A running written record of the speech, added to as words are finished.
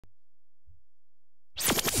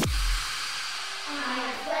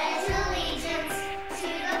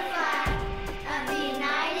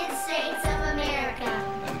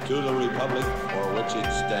republic for which it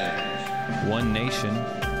stands. One nation,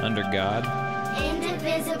 under God.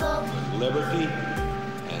 Indivisible. With liberty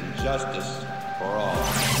and justice for all.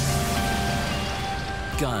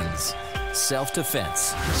 Guns,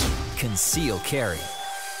 self-defense, concealed carry.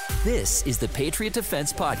 This is the Patriot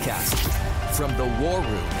Defense Podcast. From the War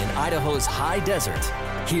Room in Idaho's high desert,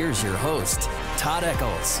 here's your host, Todd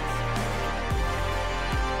Echols.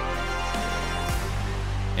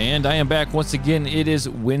 And I am back once again. It is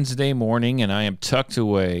Wednesday morning, and I am tucked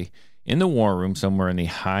away in the War Room somewhere in the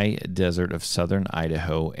high desert of southern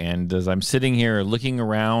Idaho. And as I'm sitting here looking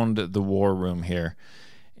around the War Room here,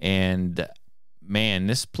 and man,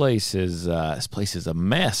 this place is a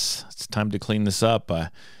mess. It's time to clean this up.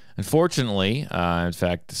 Unfortunately, in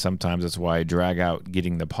fact, sometimes that's why I drag out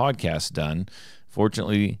getting the podcast done.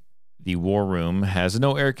 Fortunately, the War Room has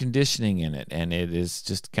no air conditioning in it, and it is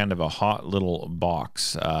just kind of a hot little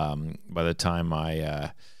box. By the time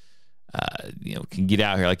I can get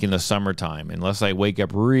out here, like in the summertime, unless I wake up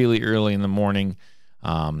really early in the morning,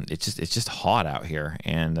 it's just hot out here.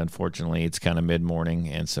 And unfortunately, it's kind of mid-morning,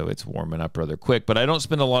 and so it's warming up rather quick. But I don't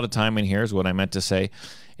spend a lot of time in here, is what I meant to say.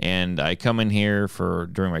 And I come in here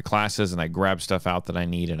during my classes, and I grab stuff out that I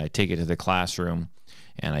need, and I take it to the classroom.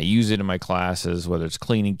 And I use it in my classes, whether it's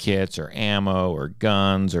cleaning kits or ammo or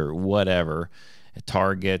guns or whatever,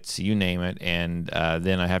 targets, you name it. And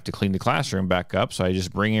then I have to clean the classroom back up. So I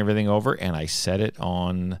just bring everything over and I set it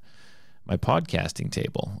on my podcasting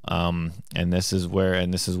table. And this is where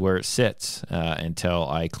it sits until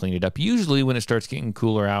I clean it up. Usually when it starts getting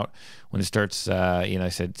cooler out, when it starts,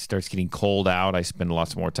 starts getting cold out, I spend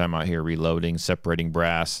lots more time out here reloading, separating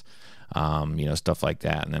brass, stuff like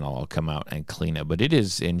that, and then I'll come out and clean it. But it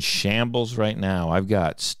is in shambles right now.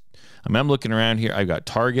 I'm looking around here. I've got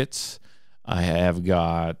targets. I have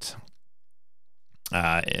got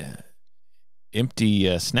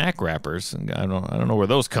empty snack wrappers. And I don't know where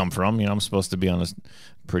those come from. I'm supposed to be on a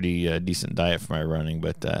pretty decent diet for my running,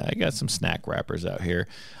 but I got some snack wrappers out here.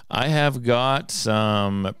 I have got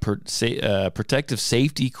some protective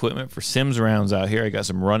safety equipment for Sims rounds out here. I got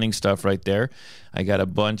some running stuff right there. I got a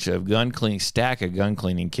bunch of stack of gun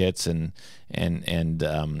cleaning kits and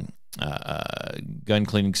gun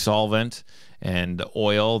cleaning solvent and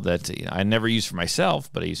oil that I never use for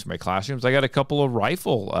myself, but I use for my classrooms. I got a couple of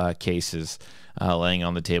rifle cases laying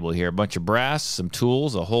on the table here, a bunch of brass, some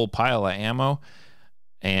tools, a whole pile of ammo,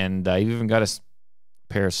 and I've even got a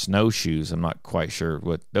pair of snowshoes. I'm not quite sure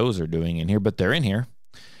what those are doing in here, but they're in here.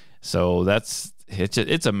 So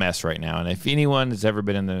it's a mess right now. And if anyone has ever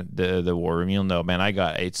been in the War Room, you'll know, man, I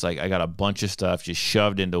got a bunch of stuff just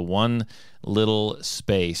shoved into one little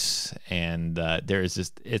space, and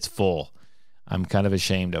it's full. I'm kind of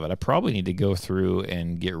ashamed of it. I probably need to go through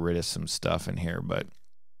and get rid of some stuff in here, but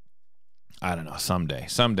I don't know.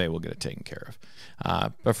 Someday we'll get it taken care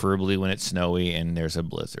of, preferably when it's snowy and there's a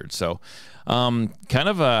blizzard. So I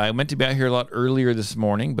meant to be out here a lot earlier this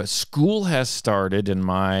morning, but school has started in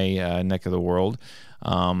my neck of the world.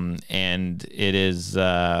 And it is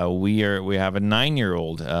we have a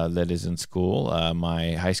 9-year-old that is in school.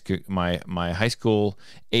 My high school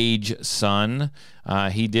age son.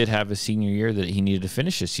 He did have a senior year that he needed to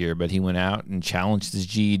finish this year, but he went out and challenged his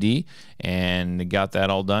GED and got that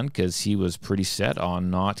all done because he was pretty set on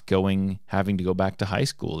not having to go back to high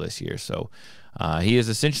school this year. So he has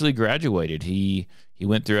essentially graduated. He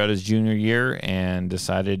went throughout his junior year and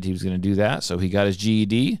decided he was going to do that. So he got his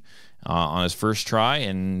GED on his first try,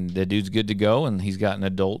 and the dude's good to go, and he's got an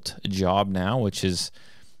adult job now, which is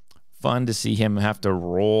fun to see him have to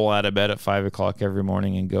roll out of bed at 5 o'clock every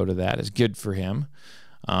morning and go to that. It's good for him.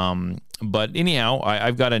 But anyhow,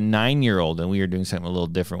 I've got a 9-year-old, and we are doing something a little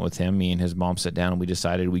different with him. Me and his mom sat down, and we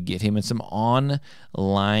decided we'd get him in some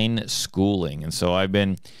online schooling. And so I've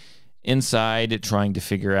been inside trying to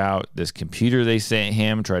figure out this computer they sent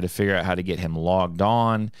him, try to figure out how to get him logged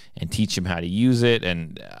on and teach him how to use it.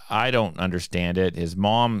 And I don't understand it. His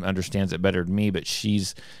mom understands it better than me, but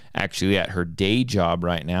she's actually at her day job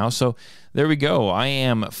right now. So there we go. I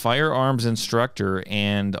am firearms instructor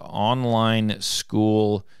and online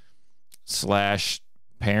school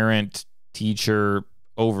 / parent teacher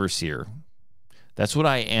overseer. That's what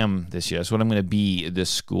I am this year. That's what I'm going to be this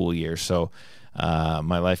school year. So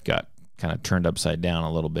my life got kind of turned upside down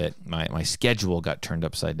a little bit. My schedule got turned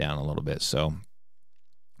upside down a little bit. So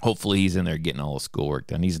hopefully he's in there getting all the schoolwork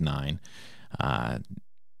done. He's 9. Want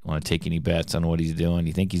to take any bets on what he's doing? Do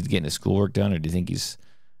you think he's getting his schoolwork done, or do you think he's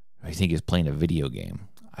playing a video game?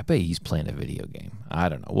 I bet he's playing a video game. I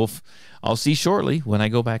don't know. I'll see shortly when I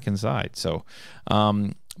go back inside. So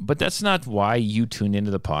But that's not why you tune into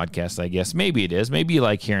the podcast, I guess. Maybe it is. Maybe you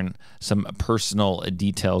like hearing some personal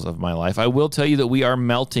details of my life. I will tell you that we are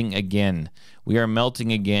melting again. We are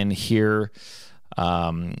melting again here.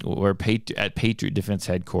 We're at Patriot Defense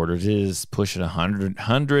Headquarters. It is pushing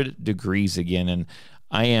 100 degrees again, and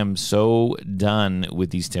I am so done with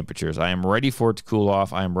these temperatures. I am ready for it to cool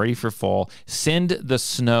off. I am ready for fall. Send the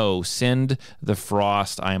snow. Send the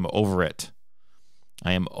frost. I am over it.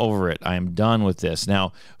 I am over it. I am done with this.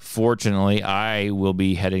 Now, fortunately, I will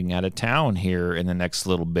be heading out of town here in the next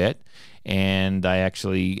little bit. And I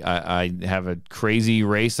have a crazy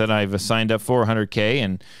race that I've signed up for, 100K,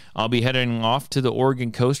 and I'll be heading off to the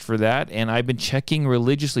Oregon coast for that. And I've been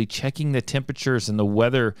religiously checking the temperatures and the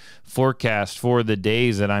weather forecast for the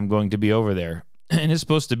days that I'm going to be over there. And it's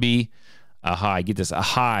supposed to be a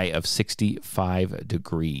high of 65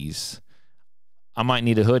 degrees. I might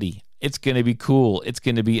need a hoodie. It's going to be cool. It's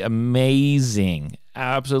going to be amazing.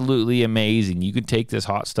 Absolutely amazing. You could take this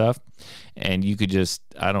hot stuff and you could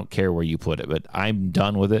I don't care where you put it, but I'm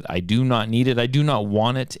done with it. I do not need it. I do not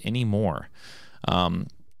want it anymore. Sorry,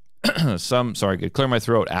 I could clear my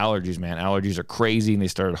throat. Allergies, man. Allergies are crazy and they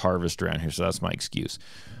started harvest around here. So that's my excuse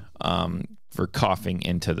for coughing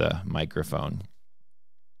into the microphone.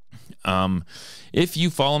 If you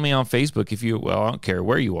follow me on Facebook, I don't care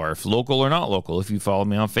where you are, if local or not local, if you follow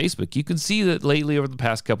me on Facebook, you can see that lately over the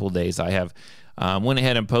past couple of days, I have went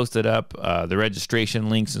ahead and posted up the registration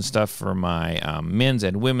links and stuff for my men's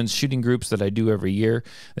and women's shooting groups that I do every year.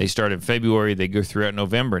 They start in February. They go throughout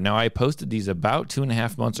November. Now, I posted these about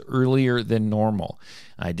 2.5 months earlier than normal.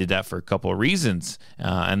 I did that for a couple of reasons,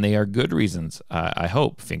 and they are good reasons, I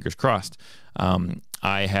hope, fingers crossed.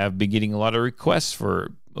 I have been getting a lot of requests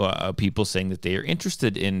for people saying that they are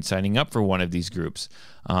interested in signing up for one of these groups.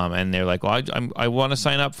 And they're like, well, I want to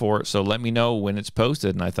sign up for it, so let me know when it's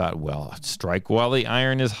posted. And I thought, well, strike while the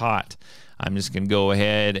iron is hot. I'm just going to go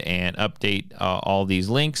ahead and update all these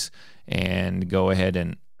links and go ahead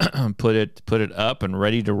and put it up and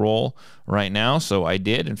ready to roll right now. So I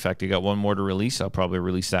did. In fact, I got one more to release. I'll probably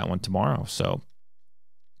release that one tomorrow. So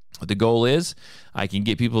the goal is I can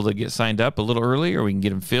get people to get signed up a little earlier. We can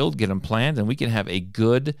get them filled, get them planned, and we can have a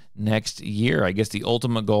good next year. I guess the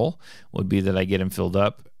ultimate goal would be that I get them filled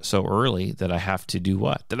up so early that I have to do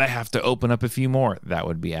what? That I have to open up a few more. That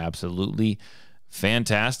would be absolutely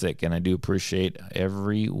fantastic, and I do appreciate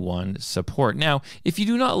everyone's support. Now, if you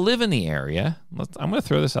do not live in the area, I'm going to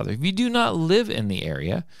throw this out there. If you do not live in the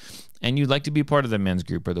area and you'd like to be part of the men's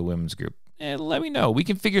group or the women's group, let me know. We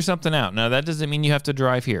can figure something out. Now, that doesn't mean you have to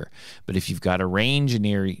drive here. But if you've got a range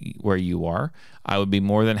near where you are, I would be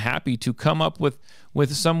more than happy to come up with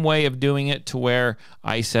some way of doing it to where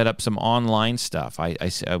I set up some online stuff. I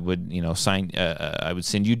would, I would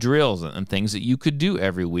send you drills and things that you could do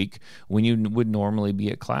every week when you would normally be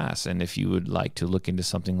at class. And if you would like to look into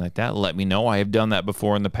something like that, let me know. I have done that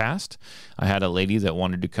before in the past. I had a lady that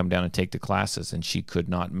wanted to come down and take the classes, and she could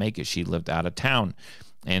not make it. She lived out of town.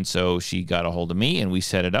 And so she got a hold of me, and we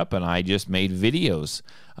set it up, and I just made videos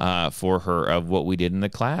for her of what we did in the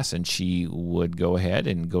class. And she would go ahead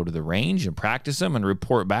and go to the range and practice them and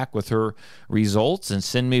report back with her results and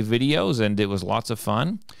send me videos. And it was lots of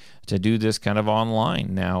fun to do this kind of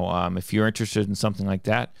online. Now, if you're interested in something like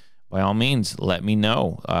that, by all means, let me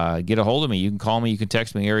know. Get a hold of me. You can call me. You can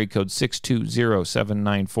text me. Area code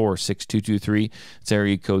 620-794-6223. It's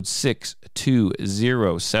area code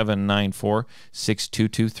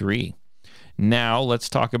 620-794-6223. Now, let's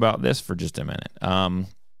talk about this for just a minute.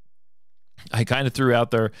 I kind of threw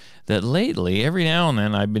out there that lately, every now and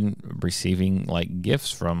then, I've been receiving like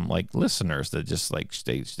gifts from like listeners that just like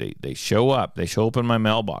they show up. They show up in my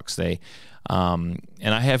mailbox. And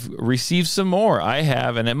I have received some more. I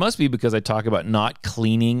have, and it must be because I talk about not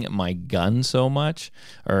cleaning my gun so much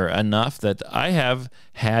or enough that I have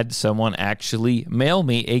had someone actually mail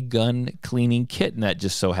me a gun cleaning kit, and that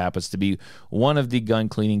just so happens to be one of the gun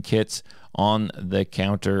cleaning kits on the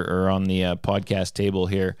counter or on the podcast table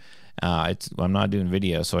here. I'm not doing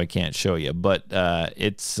video, so I can't show you, but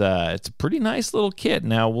it's a pretty nice little kit.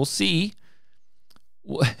 Now we'll see.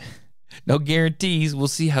 No guarantees. We'll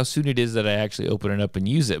see how soon it is that I actually open it up and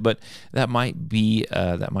use it. But that might be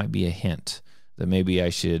a hint that maybe I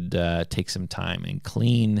should take some time and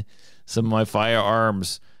clean some of my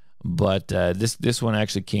firearms. But this one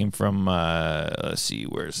actually came from. Let's see,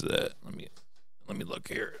 where's the? Let me look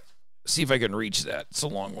here. See if I can reach that. It's a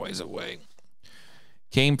long ways away.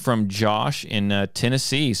 came from Josh in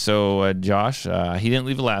Tennessee. So Josh, he didn't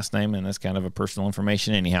leave a last name, and that's kind of a personal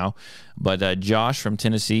information anyhow. But Josh from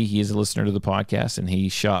Tennessee, he is a listener to the podcast, and he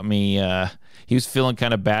shot me. He was feeling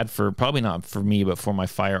kind of bad for, probably not for me, but for my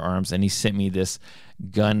firearms, and he sent me this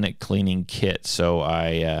gun cleaning kit. So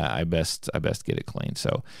I best get it clean.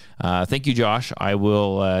 So thank you, Josh. I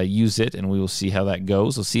will use it, and we will see how that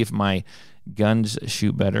goes. We'll see if my guns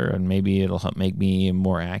shoot better, and maybe it'll help make me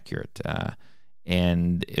more accurate.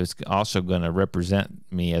 And it's also going to represent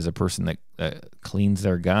me as a person that cleans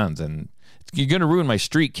their guns. And you're going to ruin my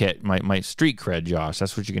street my street cred, Josh.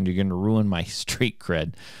 That's what you're going to do. You're going to ruin my street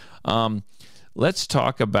cred. Let's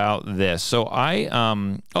talk about this. So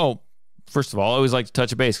first of all, I always like to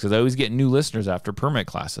touch a base because I always get new listeners after permit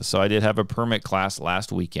classes. So I did have a permit class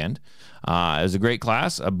last weekend. It was a great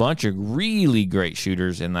class, a bunch of really great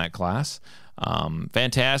shooters in that class.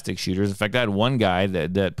 Fantastic shooters. In fact, I had one guy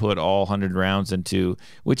that put all 100 rounds into,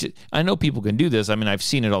 which I know people can do this. I mean, I've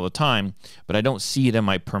seen it all the time, but I don't see it in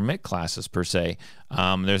my permit classes per se.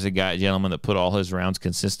 There's a gentleman that put all his rounds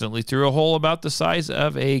consistently through a hole about the size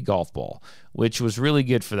of a golf ball, which was really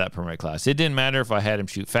good for that permit class. It didn't matter if I had him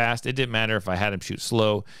shoot fast. It didn't matter if I had him shoot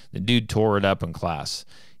slow. The dude tore it up in class.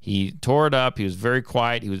 He tore it up. He was very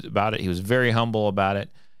quiet. He was about it. He was very humble about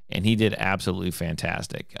it, and he did absolutely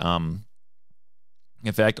fantastic.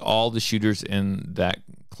 In fact, all the shooters in that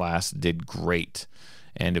class did great,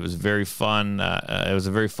 and it was very fun. It was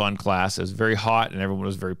a very fun class. It was very hot, and everyone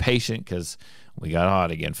was very patient because we got hot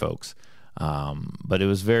again, folks. But it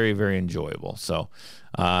was very, very enjoyable. So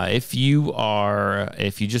if you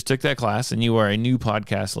just took that class and you are a new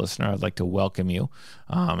podcast listener, I'd like to welcome you,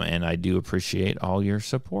 and I do appreciate all your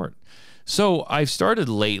support. So I've started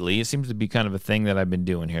lately. It seems to be kind of a thing that I've been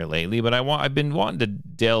doing here lately, but I've been wanting to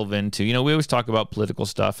delve into, we always talk about political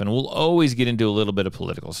stuff, and we'll always get into a little bit of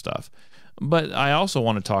political stuff. But I also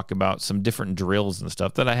want to talk about some different drills and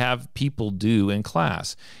stuff that I have people do in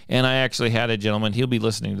class. And I actually had a gentleman, he'll be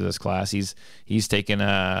listening to this class. He's taken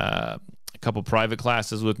a couple private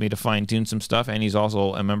classes with me to fine-tune some stuff, and he's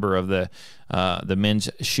also a member of the men's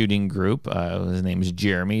shooting group. His name is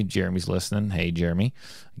Jeremy. Jeremy's listening. Hey, Jeremy,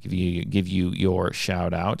 give you your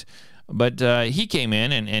shout out. But he came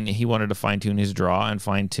in and he wanted to fine-tune his draw and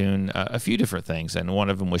fine-tune a few different things, and one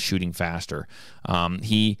of them was shooting faster.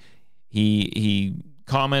 He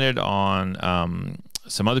commented on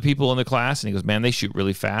some other people in the class, and he goes, man, they shoot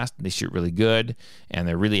really fast, they shoot really good, and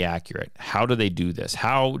they're really accurate. How do they do this?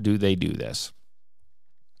 How do they do this?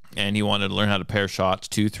 And he wanted to learn how to pair shots,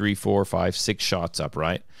 2, 3, 4, 5, 6 shots up,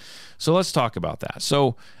 right? So let's talk about that.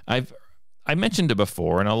 So I mentioned it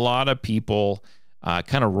before, and a lot of people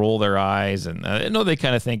kind of roll their eyes, and I know they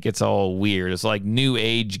kind of think it's all weird. It's like new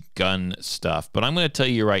age gun stuff. But I'm going to tell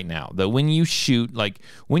you right now that when you shoot, like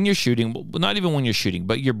when you're shooting, not even when you're shooting,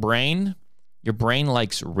 but your brain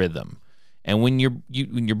likes rhythm. And when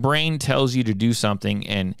your brain tells you to do something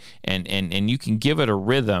and you can give it a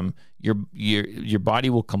rhythm, your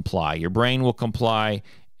body will comply. Your brain will comply,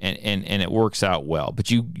 and it works out well.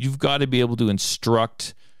 But you've got to be able to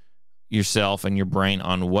instruct yourself and your brain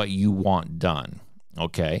on what you want done.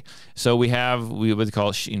 Okay, so we would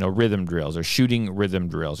call it, rhythm drills, or shooting rhythm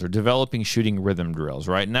drills, or developing shooting rhythm drills,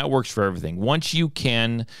 right? And that works for everything. Once you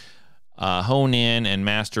can hone in and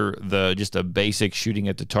master just a basic shooting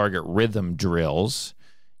at the target rhythm drills,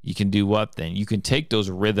 you can do what then? You can take those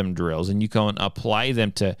rhythm drills and you can apply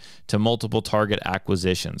them to multiple target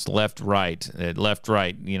acquisitions, left, right,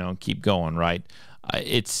 keep going, right?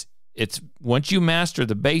 It's once you master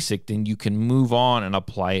the basic, then you can move on and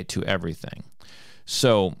apply it to everything.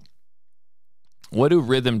 So what do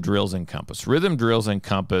rhythm drills encompass? Rhythm drills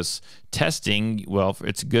encompass testing. Well,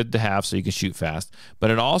 it's good to have so you can shoot fast, but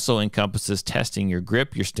it also encompasses testing your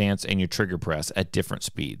grip, your stance, and your trigger press at different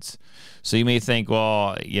speeds. So you may think,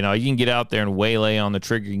 well, you can get out there and waylay on the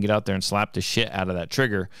trigger, you can get out there and slap the shit out of that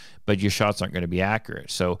trigger, but your shots aren't going to be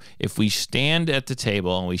accurate. So if we stand at the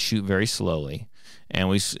table and we shoot very slowly, and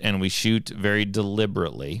we shoot very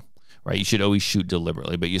deliberately, right? You should always shoot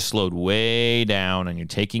deliberately, but you slowed way down and you're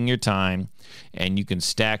taking your time, and you can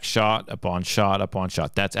stack shot upon shot upon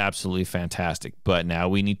shot. That's absolutely fantastic. But now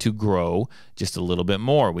we need to grow just a little bit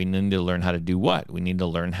more. We need to learn how to do what? We need to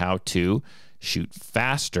learn how to shoot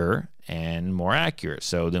faster and more accurate.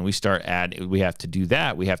 So then we have to do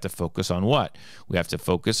that. We have to focus on what? We have to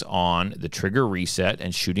focus on the trigger reset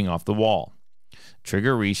and shooting off the wall.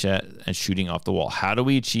 trigger reset, and shooting off the wall. How do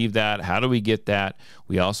we achieve that? How do we get that?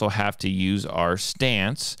 We also have to use our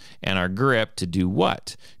stance and our grip to do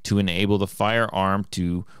what? To enable the firearm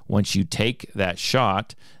to, once you take that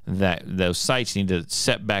shot, that those sights need to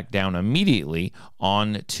set back down immediately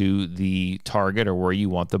onto the target or where you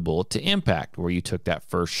want the bullet to impact, where you took that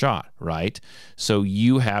first shot, right? So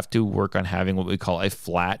you have to work on having what we call a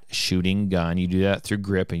flat shooting gun. You do that through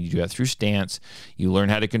grip and you do that through stance. You learn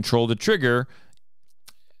how to control the trigger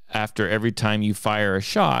after every time you fire a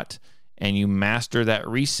shot, and you master that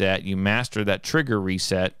reset, you master that trigger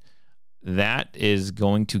reset. That is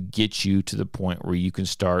going to get you to the point where you can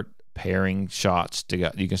start pairing shots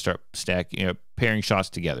together. You can start pairing shots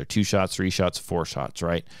together, 2 shots, 3 shots, 4 shots,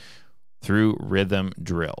 right? Through rhythm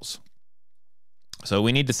drills. So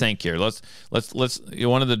we need to think here. Let's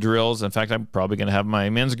one of the drills. In fact, I'm probably going to have my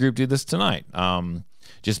men's group do this tonight.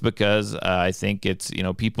 Just because I think it's,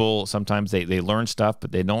 people sometimes they learn stuff,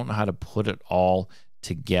 but they don't know how to put it all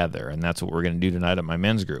together. And that's what we're going to do tonight at my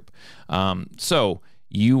men's group. So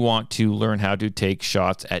you want to learn how to take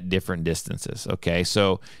shots at different distances. Okay.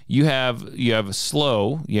 So you have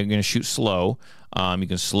slow, you're going to shoot slow. You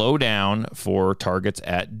can slow down for targets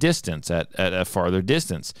at distance, at a farther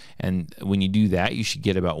distance. And when you do that, you should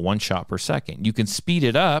get about 1 shot per second. You can speed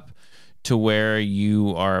it up to where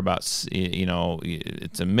you are about,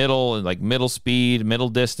 it's a middle speed, middle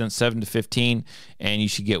distance, 7 to 15, and you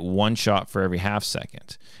should get 1 shot for every half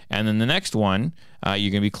second. And then the next one,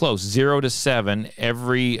 you're going to be close, 0 to 7.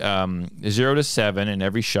 0 to 7, and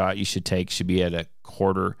every shot you should take should be at a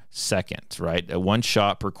quarter second, right? 1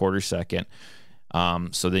 shot per quarter second.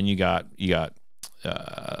 So then you got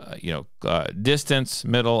distance,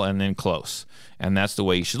 middle, and then close. And that's the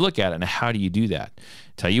way you should look at it. And how do you do that?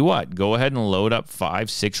 Tell you what, go ahead and load up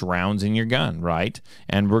 5-6 rounds in your gun, right?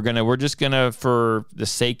 And we're just gonna, for the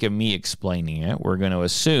sake of me explaining it, we're gonna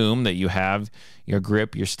assume that you have your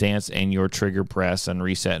grip, your stance, and your trigger press and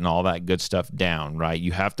reset and all that good stuff down, right?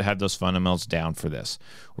 You have to have those fundamentals down for this.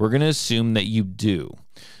 We're gonna assume that you do.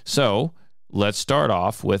 So let's start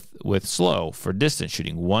off with slow for distance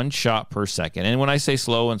shooting, 1 shot per second. And when I say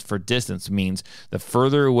slow and for distance, means the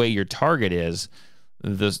further away your target is,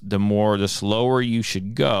 the slower you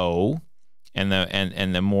should go, and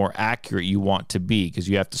the more accurate you want to be, because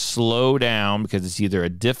you have to slow down because it's either a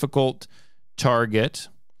difficult target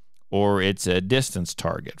or it's a distance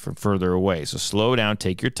target from further away. So slow down,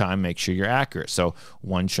 take your time, make sure you're accurate. So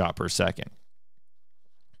 1 shot per second.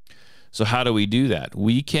 So how do we do that?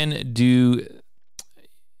 We can do,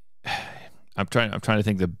 I'm trying to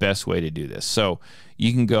think the best way to do this. So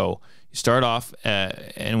you can start off,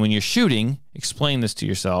 and when you're shooting, explain this to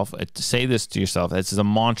yourself, say this to yourself. This is a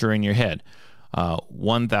mantra in your head.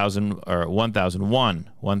 1,000 or 1,001,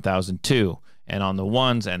 1,002. And on the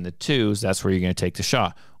 1s and the 2s, that's where you're going to take the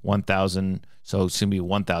shot. 1,000, so it's going to be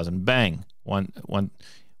 1,000 bang. 1,000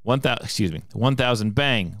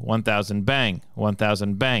 bang, 1,000 bang,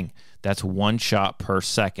 1,000 bang. That's 1 shot per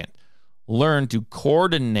second. Learn to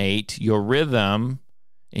coordinate your rhythm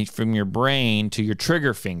from your brain to your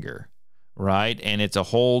trigger finger, right? And it's a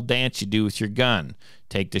whole dance you do with your gun.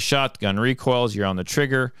 Take the shot, the gun recoils, you're on the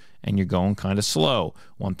trigger, and you're going kind of slow.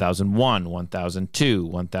 1,001, 1,002,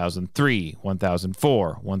 1,003,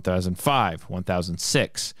 1,004, 1,005,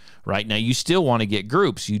 1,006, right? Now, you still want to get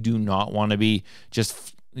groups. You do not want to be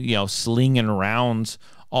just, slinging rounds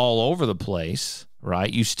all over the place,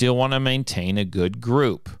 right? You still want to maintain a good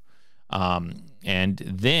group. And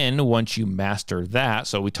then once you master that,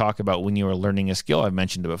 so we talk about when you are learning a skill, I've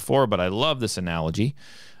mentioned it before, but I love this analogy.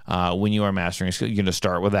 When you are mastering a skill, you're going to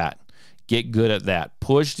start with that. Get good at that.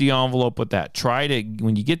 Push the envelope with that.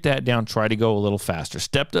 When you get that down, try to go a little faster.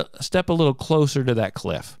 Step a little closer to that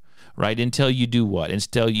cliff, right? Until you do what?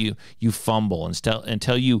 Until you fumble,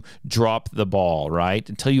 until you drop the ball, right?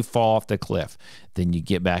 Until you fall off the cliff. Then you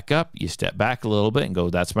get back up, you step back a little bit and go,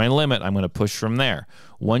 that's my limit. I'm going to push from there.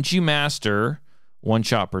 Once you master 1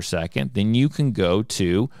 shot per second, then you can go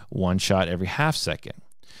to 1 shot every half second.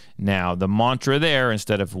 Now, the mantra there,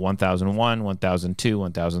 instead of 1,001, 1,002,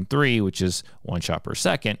 1,003, which is 1 shot per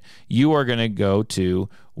second, you are going to go to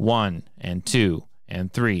 1 and 2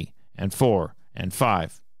 and 3 and 4 and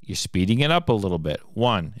 5. You're speeding it up a little bit.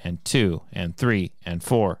 1 and 2 and 3 and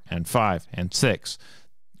 4 and 5 and 6.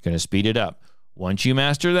 You're going to speed it up. Once you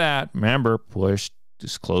master that, remember, push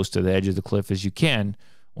as close to the edge of the cliff as you can.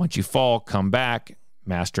 Once you fall, come back,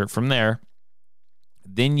 master it from there.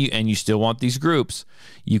 Then you still want these groups.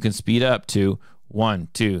 You can speed up to 1,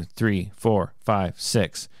 2, 3, 4, 5,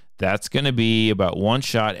 6. That's going to be about 1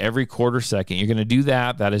 shot every quarter second. You're going to do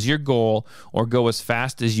that. That is your goal, or go as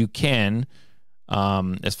fast as you can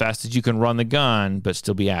as fast as you can run the gun, but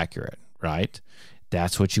still be accurate, right?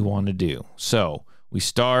 That's what you want to do. So we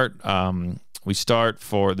start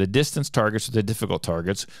for the distance targets or the difficult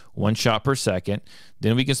targets, 1 shot per second.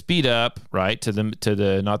 Then we can speed up, right, to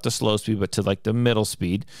the not the slow speed, but to like the middle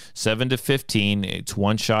speed, 7 to 15. It's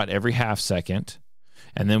 1 shot every half second.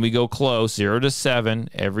 And then we go close, 0 to 7,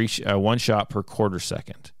 every 1 shot per quarter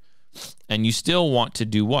second. And you still want to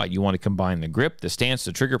do what? You want to combine the grip, the stance,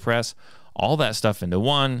 the trigger press, all that stuff into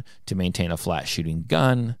one to maintain a flat shooting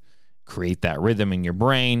gun, create that rhythm in your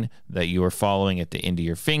brain that you are following at the end of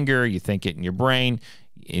your finger. You think it in your brain.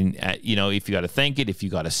 If you got to think it, if you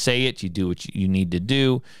got to say it, you do what you need to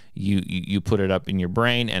do. You put it up in your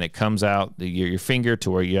brain, and it comes out your finger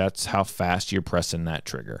to where that's how fast you're pressing that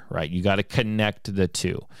trigger, right? You got to connect the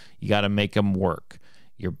two. You got to make them work.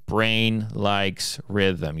 Your brain likes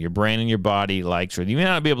rhythm. Your brain and your body likes rhythm. You may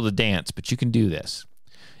not be able to dance, but you can do this.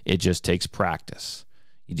 It just takes practice.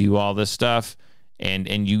 You do all this stuff,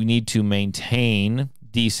 and you need to maintain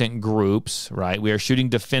decent groups, right? We are shooting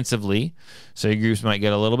defensively, so your groups might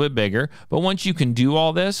get a little bit bigger. But once you can do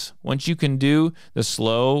all this, once you can do the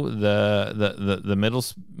slow, the middle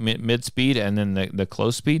mid speed, and then the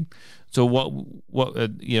close speed. So what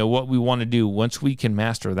we want to do once we can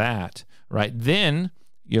master that, right? Then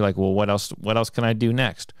you're like, well, what else can I do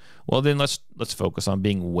next? Well, then let's focus on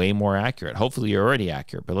being way more accurate. Hopefully you're already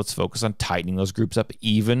accurate, but let's focus on tightening those groups up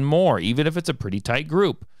even more, even if it's a pretty tight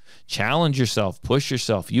group. Challenge yourself, push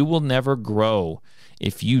yourself. You will never grow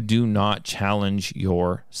if you do not challenge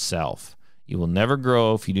yourself. You will never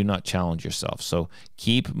grow if you do not challenge yourself. So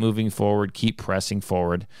keep moving forward, keep pressing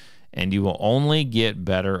forward, and you will only get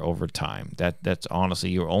better over time. That's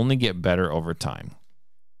honestly, you'll only get better over time.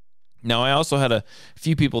 Now, I also had a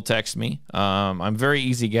few people text me. I'm a very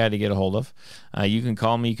easy guy to get a hold of. You can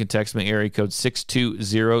call me. You can text me, area code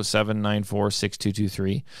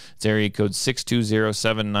 620-794-6223. It's area code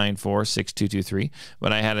 620-794-6223.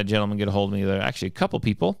 But I had a gentleman get a hold of me, actually a couple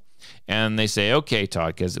people, and they say, okay,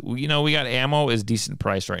 Todd, because, we got ammo is decent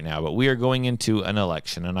price right now, but we are going into an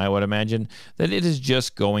election, and I would imagine that it is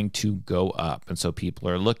just going to go up. And so people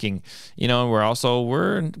are looking, and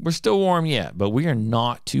we're still warm yet, but we are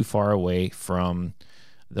not too far away from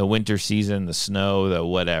the winter season, the snow, the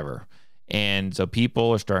whatever. And so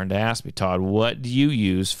people are starting to ask me, Todd, what do you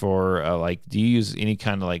use for, do you use any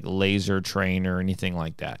kind of laser train or anything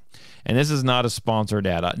like that? And this is not a sponsored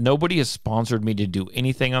ad. Nobody has sponsored me to do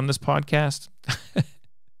anything on this podcast.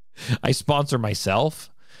 I sponsor myself.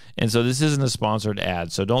 And so this isn't a sponsored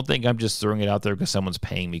ad. So don't think I'm just throwing it out there because someone's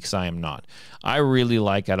paying me, because I am not. I really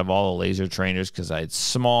like, out of all the laser trainers, because it's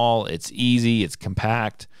small, it's easy, it's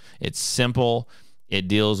compact, it's simple. It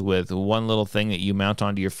deals with one little thing that you mount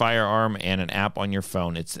onto your firearm and an app on your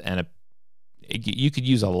phone. You could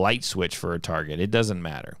use a light switch for a target. It doesn't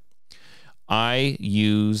matter. I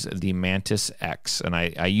use the Mantis X, and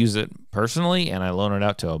I use it personally, and I loan it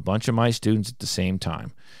out to a bunch of my students at the same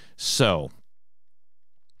time. So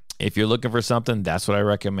if you're looking for something, that's what I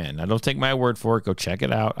recommend. Now, don't take my word for it. Go check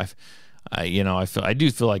it out. I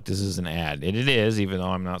do feel like this is an ad. It is, even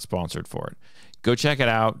though I'm not sponsored for it. Go check it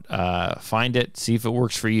out. Find it. See if it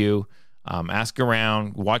works for you. Ask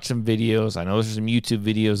around. Watch some videos. I know there's some YouTube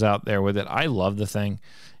videos out there with it. I love the thing.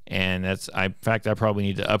 And in fact, I probably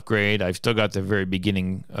need to upgrade. I've still got the very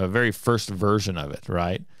beginning, very first version of it,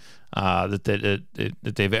 right? That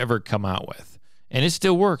they've ever come out with. And it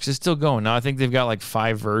still works. It's still going. Now, I think they've got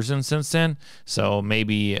 5 versions since then. So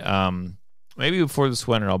maybe before this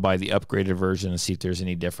winter, I'll buy the upgraded version and see if there's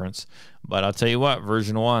any difference. But I'll tell you what,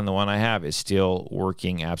 version 1, the one I have, is still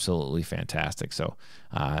working absolutely fantastic. So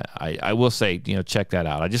I will say, check that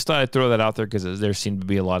out. I just thought I'd throw that out there because there seemed to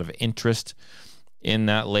be a lot of interest in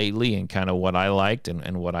that lately, and kind of what I liked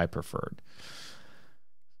and what I preferred.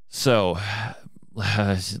 So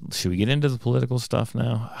should we get into the political stuff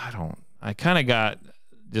now? I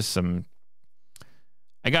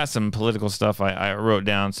got some political stuff. I wrote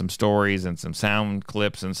down some stories and some sound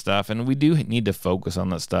clips and stuff, and we do need to focus on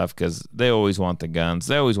that stuff because they always want the guns.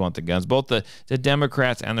 Both the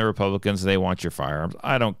Democrats and the Republicans, they want your firearms.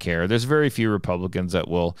 I don't care. There's very few Republicans that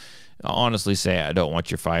will honestly say, I don't want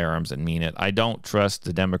your firearms, and mean it. I don't trust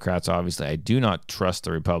the Democrats, obviously. I do not trust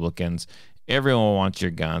the Republicans. Everyone wants your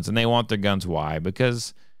guns, and they want their guns. Why?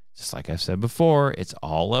 Because, just like I've said before, it's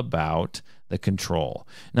all about the control.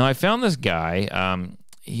 Now, I found this guy.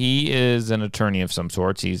 He is an attorney of some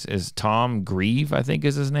sorts. Is Tom Grieve, I think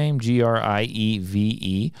is his name, Grieve,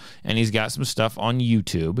 and he's got some stuff on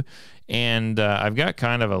YouTube. And I've got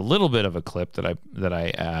kind of a little bit of a clip that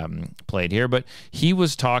I played here, but he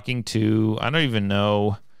was talking to, I don't even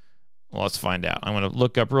know. Well, let's find out. I'm going to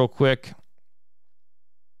look up real quick.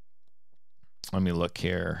 let me look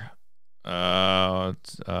here. Scott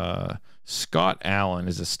Allen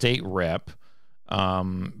is a state rep,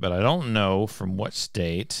 but I don't know from what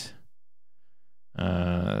state.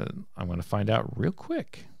 I'm going to find out real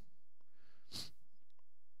quick.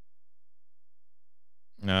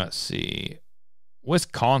 Let's see.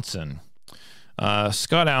 Wisconsin.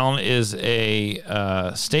 Scott Allen is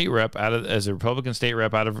a state rep as a Republican state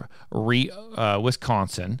rep out of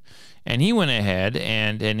Wisconsin, and he went ahead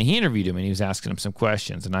and he interviewed him, and he was asking him some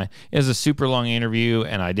questions. And it was a super long interview,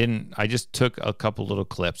 and I just took a couple little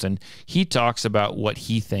clips, and he talks about what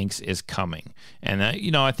he thinks is coming. And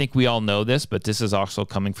I think we all know this, but this is also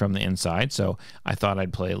coming from the inside. So I thought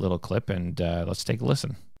I'd play a little clip, and let's take a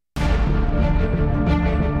listen.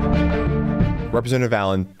 Representative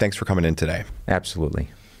Allen, thanks for coming in today. Absolutely.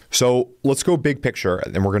 So let's go big picture,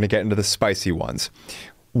 and we're going to get into the spicy ones.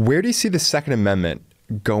 Where do you see the Second Amendment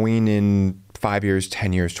going in 5 years,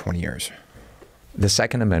 10 years, 20 years? The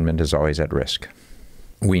Second Amendment is always at risk.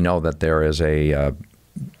 We know that there is a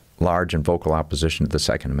large and vocal opposition to the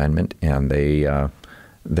Second Amendment, and they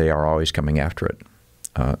are always coming after it.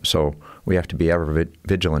 So we have to be ever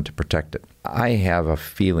vigilant to protect it. I have a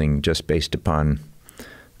feeling, just based upon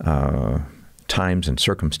times and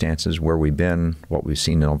circumstances where we've been, what we've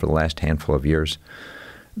seen over the last handful of years,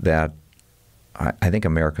 that I think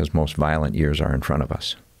America's most violent years are in front of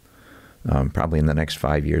us. Probably in the next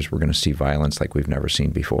 5 years, we're going to see violence like we've never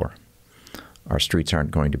seen before. Our streets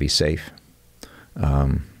aren't going to be safe.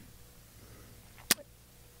 And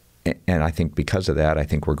I think because of that, I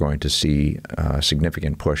think we're going to see a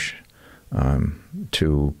significant push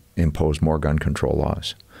to impose more gun control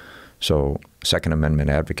laws. So Second Amendment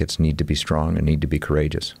advocates need to be strong and need to be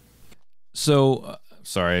courageous. So,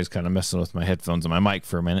 sorry, I was kind of messing with my headphones and my mic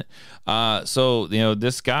for a minute. So,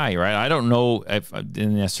 this guy, right? I don't know if I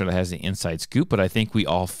didn't necessarily has the inside scoop, but I think we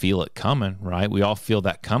all feel it coming, right? We all feel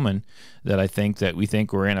that coming, that we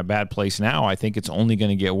think we're in a bad place now. I think it's only going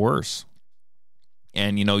to get worse.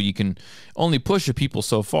 And, you can only push the people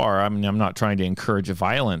so far. I mean, I'm not trying to encourage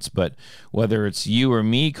violence, but whether it's you or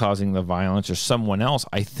me causing the violence or someone else,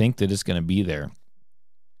 I think that it's going to be there.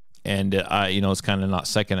 And, it's kind of not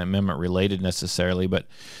Second Amendment related necessarily, but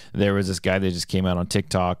there was this guy that just came out on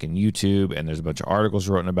TikTok and YouTube, and there's a bunch of articles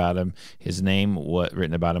written about him. His name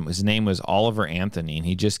was Oliver Anthony, and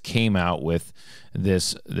he just came out with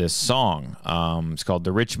this song. It's called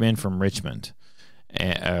 "The Rich Men from Richmond."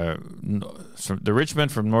 The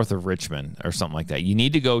Richmond from north of Richmond, or something like that. You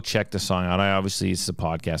need to go check the song out. It's a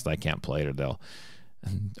podcast. I can't play it, or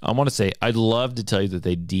I want to say, I'd love to tell you that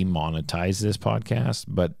they demonetize this podcast,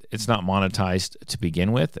 but it's not monetized to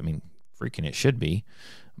begin with. I mean, freaking it should be,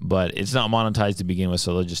 but it's not monetized to begin with,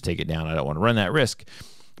 so they'll just take it down. I don't want to run that risk.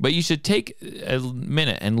 But you should take a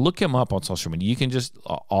minute and look him up on social media. You can just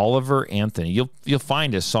Oliver Anthony. You'll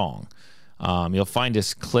find his song. You'll find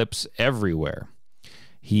his clips everywhere.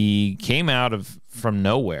 He came out from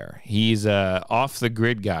nowhere. He's a off the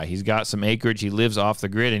grid guy. He's got some acreage. He lives off the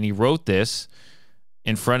grid, and he wrote this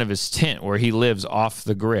in front of his tent where he lives off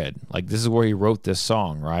the grid. Like, this is where he wrote this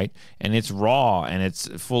song, right? And it's raw, and it's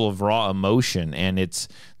full of raw emotion, and it's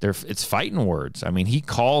fighting words. I mean, he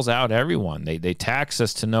calls out everyone. They tax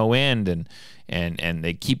us to no end, and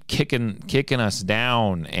they keep kicking us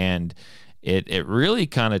down, and it really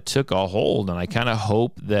kind of took a hold. And I kind of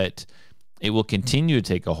hope that it will continue to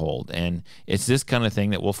take a hold, and it's this kind of thing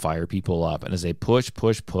that will fire people up. And as they push,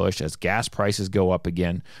 as gas prices go up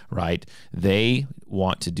again, right, they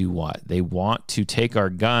want to do what? They want to take our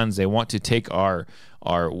guns. They want to take our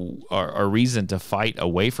reason to fight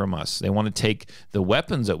away from us. They want to take the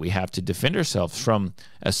weapons that we have to defend ourselves from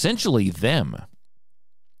essentially them.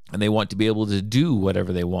 And they want to be able to do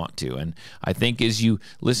whatever they want to. And I think as you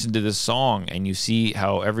listen to this song and you see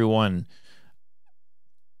how everyone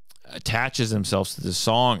attaches themselves to the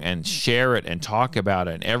song and share it and talk about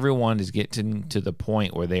it, and everyone is getting to the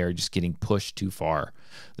point where they are just getting pushed too far.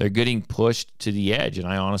 They're getting pushed to the edge, and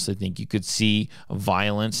I honestly think you could see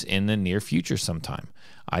violence in the near future sometime.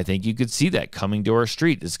 I think you could see that coming to our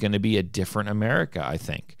street. It's going to be a different America, I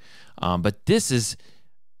think. But this is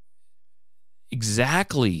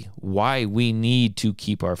exactly why we need to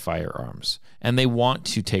keep our firearms, and they want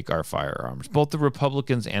to take our firearms, both the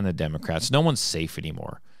Republicans and the Democrats. No one's safe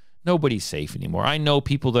anymore. Nobody's safe anymore. I know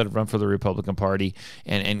people that have run for the Republican Party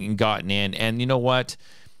and gotten in, and you know what?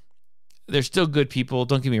 They're still good people,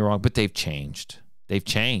 don't get me wrong, but they've changed. They've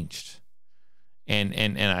changed. And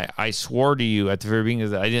I swore to you at the very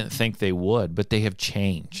beginning that I didn't think they would, but they have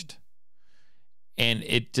changed. And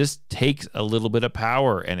it just takes a little bit of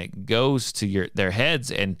power, and it goes to their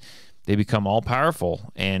heads, and they become all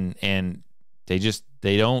powerful, and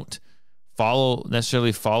they don't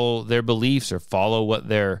necessarily follow their beliefs or follow what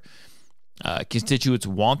their constituents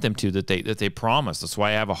want them to, that they promise. That's why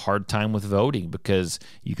I have a hard time with voting, because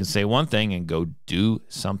you can say one thing and go do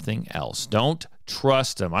something else. Don't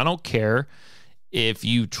trust them. I don't care if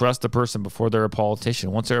you trust a person before they're a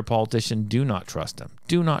politician. Once they're a politician, do not trust them.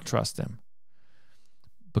 Do not trust them.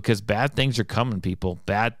 Because bad things are coming, people.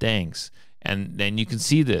 Bad things. And then you can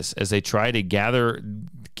see this as they try to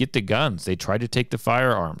get the guns. They try to take the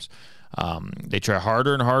firearms. They try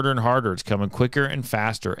harder and harder and harder. It's coming quicker and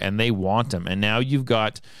faster, and they want them. And now you've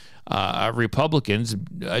got Republicans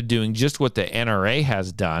doing just what the NRA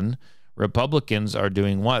has done. Republicans are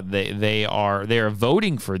doing what? They are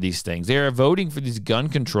voting for these things. They are voting for these gun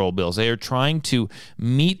control bills. They are trying to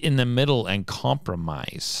meet in the middle and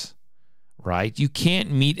compromise, right? You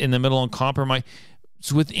can't meet in the middle and compromise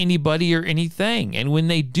with anybody or anything. And when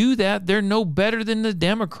they do that, they're no better than the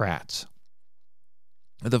Democrats,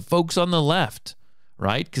 the folks on the left,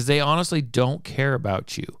 right? Because they honestly don't care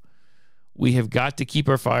about you. We have got to keep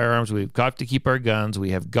our firearms. We've got to keep our guns. We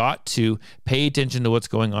have got to pay attention to what's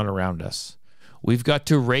going on around us. We've got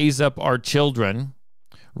to raise up our children,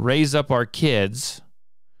 raise up our kids,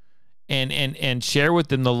 and share with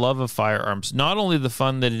them the love of firearms. Not only the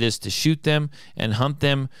fun that it is to shoot them and hunt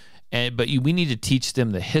them, but we need to teach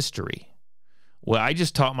them the history. Well, I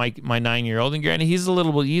just taught my 9-year-old, and granted, he's a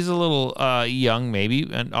little young maybe,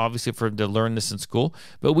 and obviously for him to learn this in school,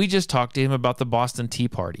 but we just talked to him about the Boston Tea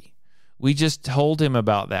Party. We just told him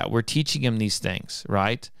about that. We're teaching him these things,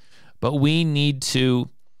 right? But we need to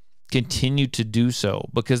continue to do so,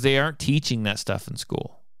 because they aren't teaching that stuff in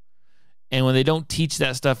school. And when they don't teach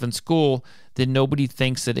that stuff in school, then nobody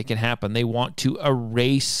thinks that it can happen. They want to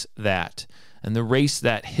erase that and erase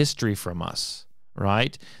that history from us,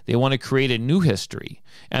 right? They want to create a new history.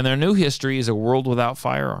 And their new history is a world without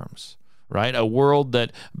firearms, right? A world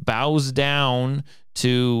that bows down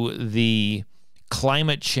to the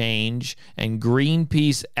climate change and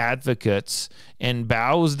Greenpeace advocates and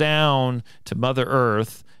bows down to Mother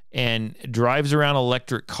Earth and drives around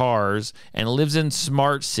electric cars and lives in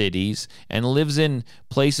smart cities and lives in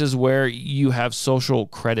places where you have social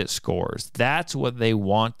credit scores. That's what they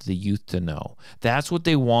want the youth to know. That's what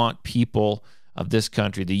they want people of this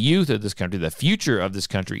country, the youth of this country, the future of this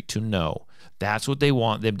country to know. That's what they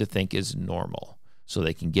want them to think is normal, so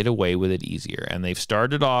they can get away with it easier. And they've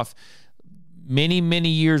started off many, many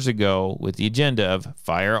years ago with the agenda of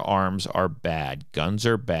firearms are bad. Guns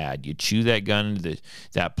are bad. You chew that gun,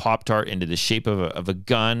 that Pop-Tart into the shape of a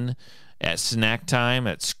gun at snack time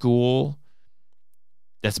at school.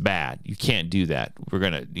 That's bad. You can't do that. We're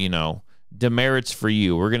going to, demerits for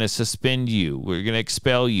you. We're going to suspend you. We're going to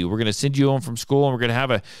expel you. We're going to send you home from school, and we're going to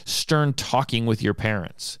have a stern talking with your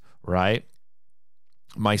parents, right?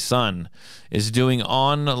 My son is doing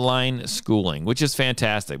online schooling, which is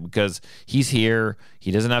fantastic because he's here.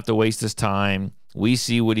 He doesn't have to waste his time. We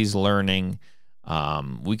see what he's learning.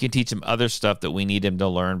 We can teach him other stuff that we need him to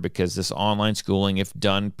learn, because this online schooling, if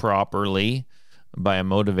done properly by a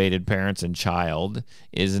motivated parent and child,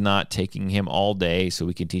 is not taking him all day, so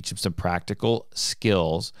we can teach him some practical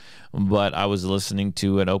skills. But I was listening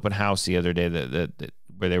to an open house the other day that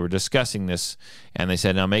where they were discussing this, and they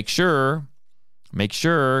said, now make sure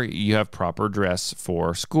you have proper dress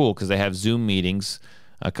for school, because they have Zoom meetings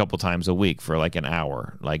a couple times a week for like an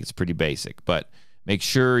hour. Like, it's pretty basic, but make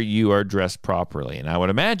sure you are dressed properly. And I would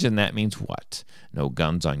imagine that means what? No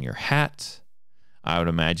guns on your hat. I would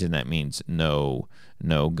imagine that means no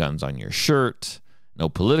guns on your shirt, no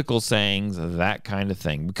political sayings, that kind of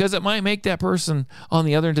thing, because it might make that person on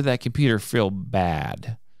the other end of that computer feel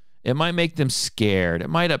bad. It might make them scared. It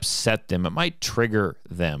might upset them. It might trigger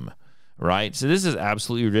them. Right? So this is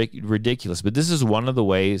absolutely ridiculous, but this is one of the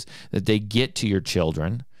ways that they get to your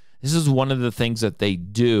children. This is one of the things that they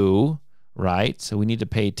do, right? So we need to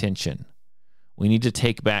pay attention. We need to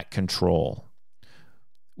take back control.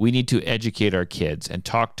 We need to educate our kids and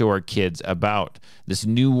talk to our kids about this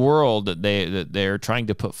new world that they're trying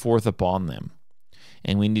to put forth upon them.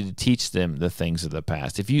 And we need to teach them the things of the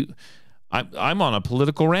past. I'm on a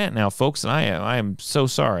political rant now, folks, and I am so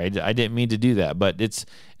sorry. I didn't mean to do that, but it's,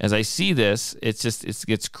 as I see this, it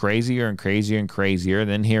gets crazier and crazier and crazier. And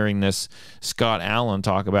then hearing this Scott Allen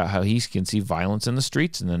talk about how he can see violence in the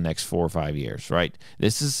streets in the next 4 or 5 years, right?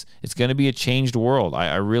 It's going to be a changed world.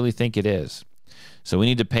 I really think it is. So we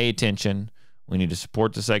need to pay attention. We need to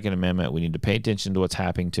support the Second Amendment. We need to pay attention to what's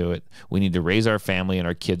happening to it. We need to raise our family and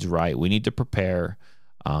our kids right. We need to prepare.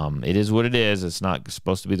 It is what it is. It's not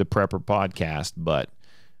supposed to be the Prepper podcast, but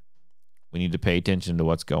we need to pay attention to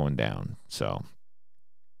what's going down. So,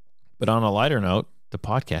 but on a lighter note, the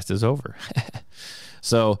podcast is over.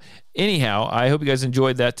 So anyhow, I hope you guys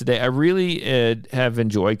enjoyed that today. I really have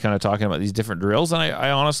enjoyed kind of talking about these different drills, and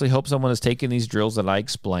I honestly hope someone has taken these drills that I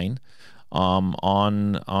explain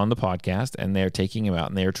on the podcast, and they're taking them out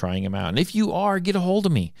and they're trying them out. And if you are, get a hold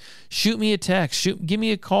of me, shoot me a text, give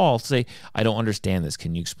me a call, say, I don't understand this,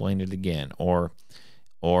 can you explain it again? Or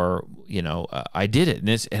I did it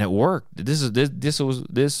and it worked.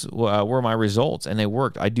 This were my results and they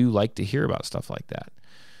worked. I do like to hear about stuff like that.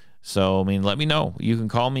 So, let me know. You can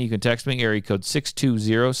call me. You can text me. Area code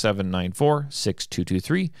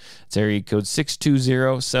 620-794-6223. It's area code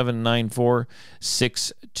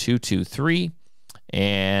 620-794-6223.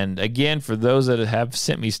 And again, for those that have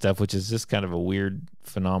sent me stuff, which is just kind of a weird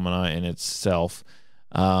phenomena in itself,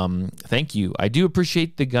 thank you. I do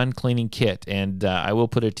appreciate the gun cleaning kit, and I will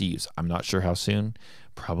put it to use. I'm not sure how soon.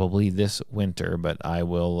 Probably this winter, but I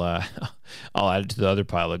will. I'll add it to the other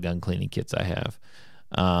pile of gun cleaning kits I have.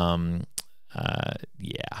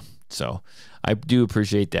 So I do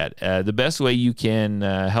appreciate that. The best way you can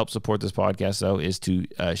help support this podcast, though, is to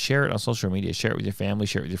share it on social media. Share it with your family.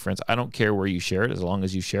 Share it with your friends. I don't care where you share it, as long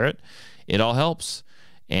as you share it. It all helps.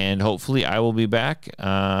 And hopefully I will be back.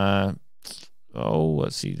 Let's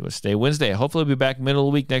see. What's today? Wednesday. Hopefully I'll be back middle of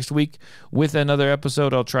the week next week with another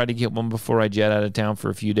episode. I'll try to get one before I jet out of town for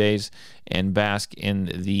a few days and bask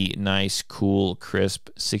in the nice, cool, crisp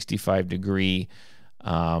 65-degree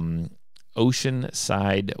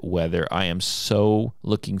oceanside weather. I am so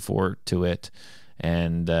looking forward to it.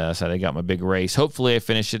 And so I got my big race. Hopefully I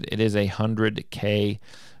finish it. It is 100K.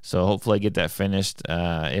 So hopefully I get that finished.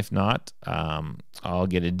 If not, I'll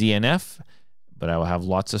get a DNF. But I will have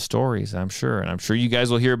lots of stories, I'm sure. And I'm sure you guys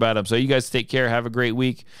will hear about them. So you guys take care. Have a great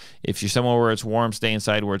week. If you're somewhere where it's warm, stay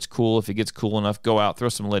inside where it's cool. If it gets cool enough, go out, throw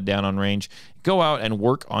some lid down on range. Go out and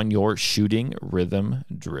work on your shooting rhythm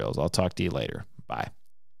drills. I'll talk to you later. Bye.